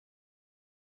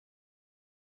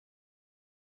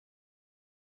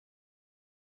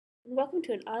and welcome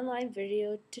to an online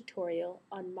video tutorial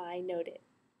on MyNoteit.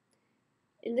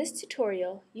 In this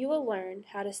tutorial, you will learn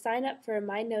how to sign up for a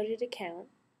MyNoteit account,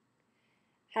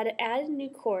 how to add a new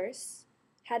course,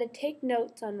 how to take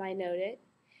notes on MyNoteit,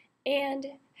 and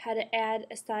how to add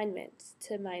assignments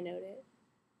to MyNoteit.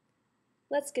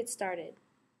 Let's get started.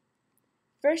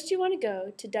 First, you want to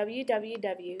go to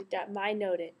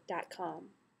www.mynoteit.com.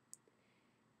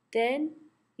 Then,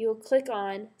 you will click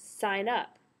on Sign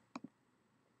Up.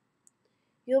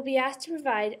 You'll be asked to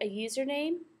provide a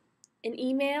username, an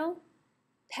email,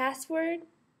 password,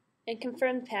 and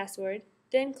confirm the password,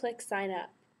 then click Sign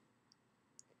Up.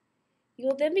 You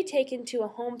will then be taken to a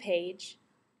home page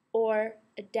or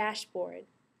a dashboard.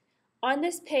 On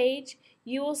this page,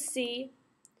 you will see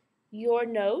your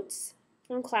notes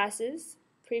from classes,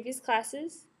 previous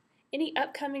classes, any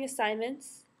upcoming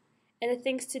assignments, and a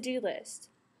things to do list.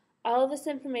 All of this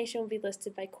information will be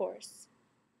listed by course.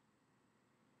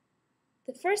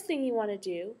 The first thing you want to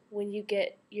do when you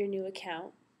get your new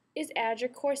account is add your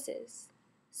courses.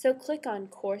 So click on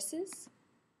Courses.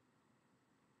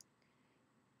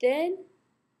 Then,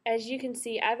 as you can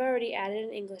see, I've already added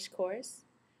an English course,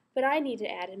 but I need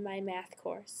to add in my math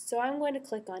course. So I'm going to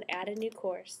click on Add a New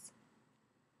Course.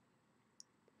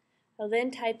 I'll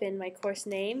then type in my course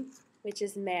name, which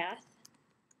is Math.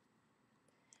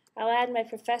 I'll add my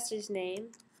professor's name,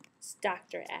 it's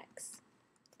Dr. X.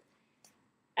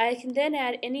 I can then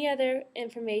add any other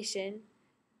information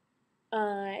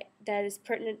that is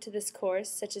pertinent to this course,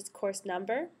 such as course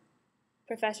number,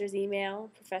 professor's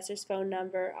email, professor's phone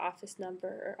number, or office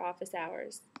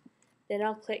hours. Then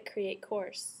I'll click Create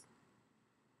Course.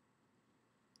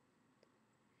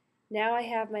 Now I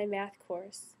have my math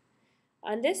course.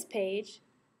 On this page,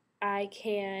 I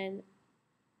can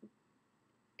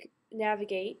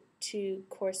navigate to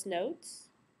course notes,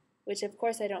 which of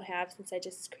course I don't have since I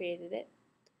just created it.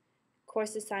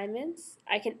 Course assignments.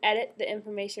 I can edit the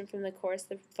information from the course,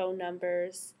 the phone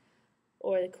numbers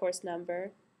or the course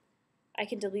number. I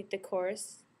can delete the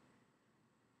course.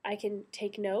 I can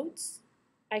take notes.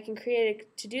 I can create a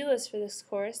to-do list for this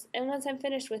course, and once I'm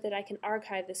finished with it, I can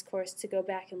archive this course to go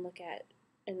back and look at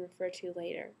and refer to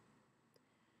later.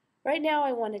 Right now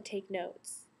I want to take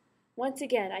notes. Once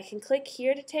again, I can click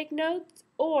here to take notes,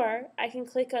 or I can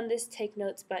click on this Take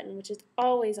Notes button, which is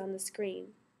always on the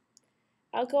screen.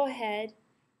 I'll go ahead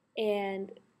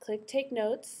and click Take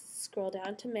Notes, scroll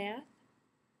down to Math.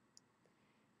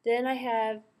 Then I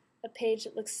have a page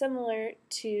that looks similar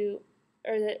to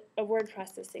a word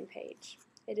processing page.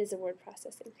 It is a word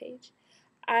processing page.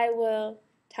 I will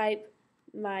type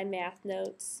my math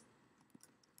notes.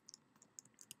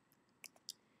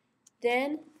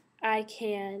 Then I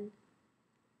can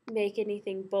make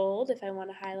anything bold. If I want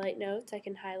to highlight notes, I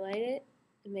can highlight it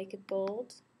and make it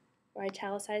bold, or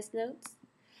italicize notes.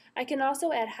 I can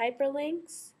also add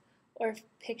hyperlinks or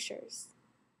pictures.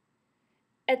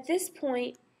 At this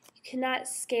point, you cannot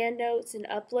scan notes and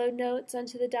upload notes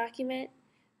onto the document,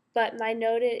 but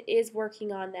MyNoteit is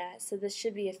working on that, so this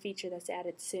should be a feature that's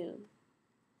added soon.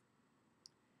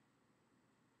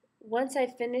 Once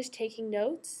I've finished taking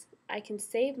notes, I can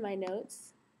save my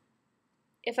notes.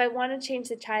 If I want to change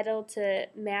the title to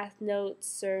Math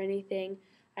Notes or anything,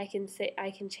 I can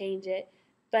change it,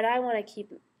 but I want to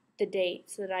keep the date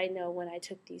so that I know when I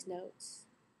took these notes.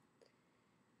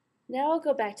 Now I'll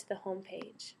go back to the home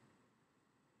page.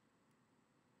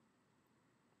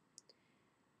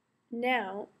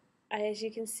 Now, as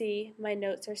you can see, my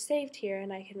notes are saved here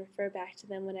and I can refer back to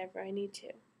them whenever I need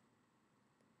to.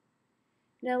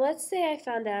 Now let's say I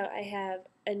found out I have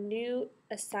a new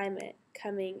assignment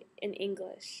coming in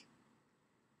English.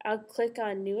 I'll click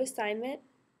on New Assignment.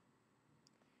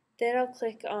 Then I'll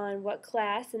click on what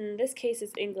class, and in this case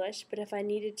it's English, but if I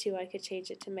needed to I could change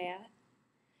it to Math.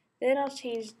 Then I'll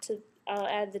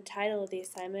add the title of the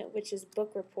assignment, which is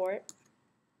Book Report.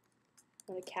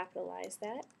 I'm going to capitalize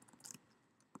that.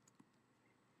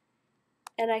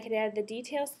 And I can add the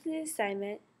details to the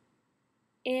assignment,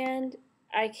 and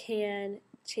I can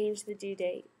change the due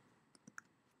date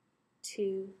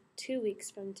to 2 weeks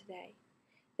from today.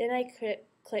 Then I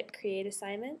click Create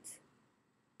Assignments.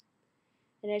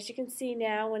 And as you can see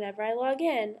now, whenever I log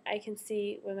in, I can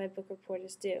see when my book report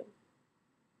is due.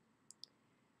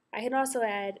 I can also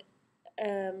add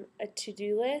a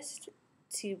to-do list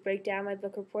to break down my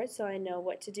book report so I know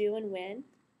what to do and when.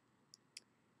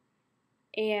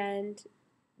 And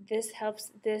this helps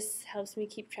me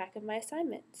keep track of my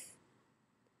assignments.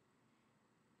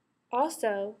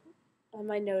 Also, on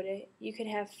MyNoteit, you can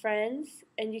have friends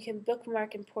and you can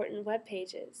bookmark important web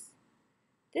pages.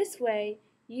 This way,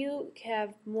 you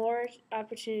have more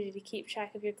opportunity to keep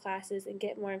track of your classes and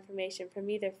get more information from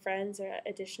either friends or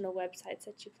additional websites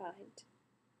that you find.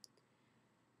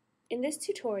 In this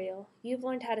tutorial, you've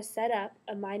learned how to set up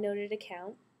a MyNoteit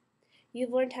account,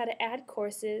 you've learned how to add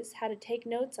courses, how to take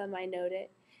notes on MyNoteit,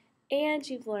 and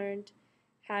you've learned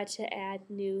how to add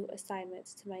new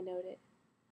assignments to MyNoteit.